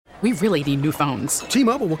We really need new phones.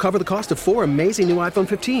 T-Mobile will cover the cost of 4 amazing new iPhone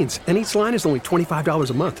 15s, and each line is only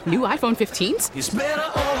 $25 a month. New iPhone 15s? It's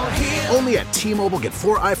better over here. Only at T-Mobile, get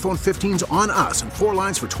 4 iPhone 15s on us and 4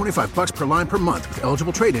 lines for $25 per line per month with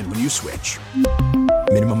eligible trade-in when you switch.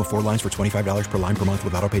 Minimum of 4 lines for $25 per line per month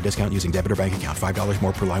with autopay discount using debit or bank account. $5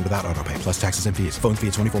 more per line without autopay, plus taxes and fees. Phone fee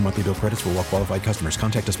at 24 monthly bill credits for well-qualified customers.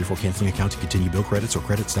 Contact us before canceling account to continue bill credits or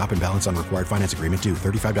credit stop and balance on required finance agreement due.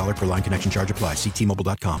 $35 per line connection charge applies. See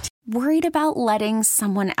T-Mobile.com. Worried about letting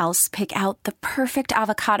someone else pick out the perfect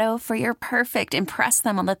avocado for your perfect impress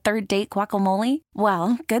them on the third date guacamole?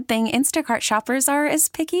 Well, good thing Instacart shoppers are as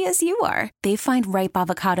picky as you are. They find ripe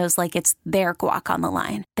avocados like it's their guac on the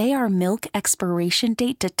line. They are milk expiration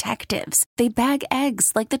date detectives. They bag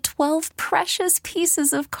eggs like the 12 precious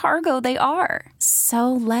pieces of cargo they are.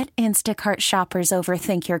 So let Instacart shoppers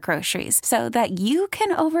overthink your groceries so that you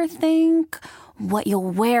can overthink what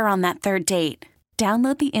you'll wear on that third date.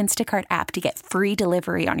 Download the Instacart app to get free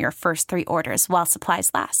delivery on your first 3 orders while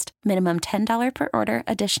supplies last. Minimum $10 per order.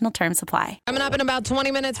 Additional terms apply. Coming up in about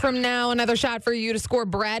 20 minutes from now, another shot for you to score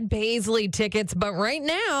Brad Paisley tickets. But right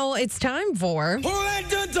now, it's time for... Who let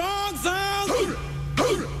the dogs out? Who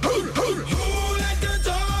let the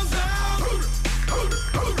dogs out?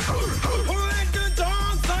 Who let the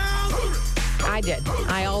dogs out? I did.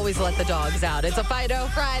 I always let the dogs out. It's a Fido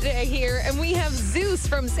Friday here, and we have Zeus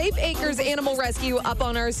from Safe Acres Animal Rescue up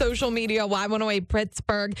on our social media, Y108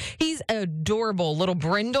 Pittsburgh. He's an adorable little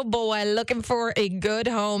brindle boy looking for a good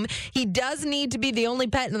home. He does need to be the only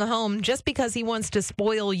pet in the home just because he wants to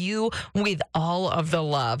spoil you with all of the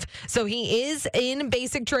love. So he is in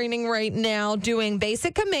basic training right now doing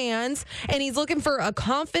basic commands, and he's looking for a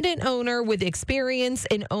confident owner with experience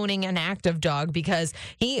in owning an active dog because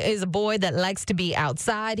he is a boy that likes to be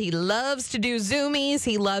outside. He loves to do zoomies.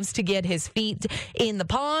 He loves to get his feet in the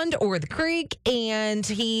pond or the creek, and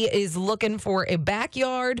he is looking for a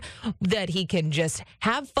backyard that he can just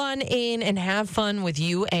have fun in and have fun with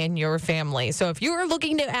you and your family. So if you're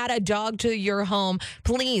looking to add a dog to your home,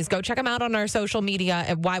 please go check him out on our social media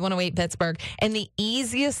at Y108 Pittsburgh. And the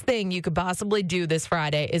easiest thing you could possibly do this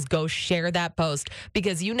Friday is go share that post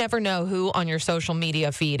because you never know who on your social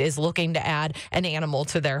media feed is looking to add an animal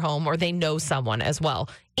to their home or they know someone as well.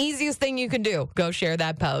 Easiest thing you can do, go share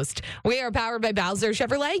that post. We are powered by Bowser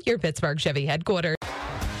Chevrolet, your Pittsburgh Chevy headquarters.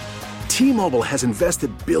 T-Mobile has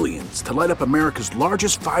invested billions to light up America's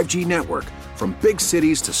largest 5G network from big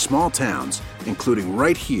cities to small towns, including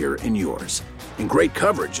right here in yours. And great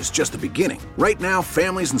coverage is just the beginning. Right now,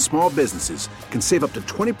 families and small businesses can save up to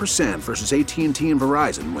 20% versus AT&T and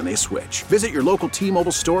Verizon when they switch. Visit your local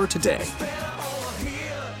T-Mobile store today.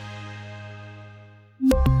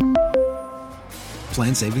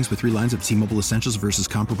 Plan savings with 3 lines of T-Mobile Essentials versus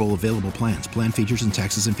comparable available plans. Plan features and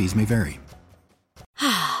taxes and fees may vary.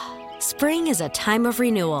 Spring is a time of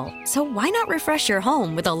renewal, so why not refresh your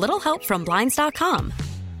home with a little help from Blinds.com?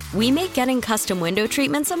 We make getting custom window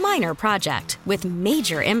treatments a minor project with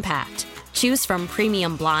major impact. Choose from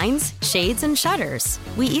premium blinds, shades, and shutters.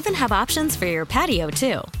 We even have options for your patio,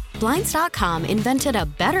 too. Blinds.com invented a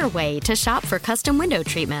better way to shop for custom window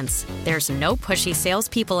treatments. There's no pushy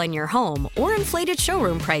salespeople in your home or inflated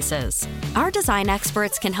showroom prices. Our design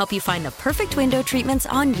experts can help you find the perfect window treatments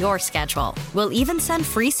on your schedule. We'll even send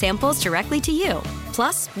free samples directly to you.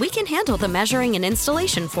 Plus, we can handle the measuring and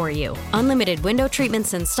installation for you. Unlimited window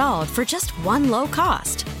treatments installed for just one low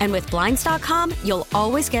cost. And with Blinds.com, you'll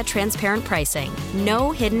always get transparent pricing.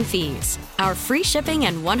 No hidden fees. Our free shipping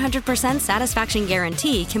and 100% satisfaction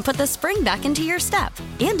guarantee can put the spring back into your step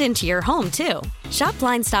and into your home, too. Shop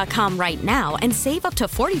Blinds.com right now and save up to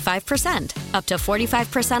 45%. Up to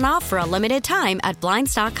 45% off for a limited time at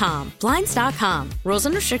Blinds.com. Blinds.com. Rules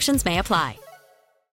and restrictions may apply.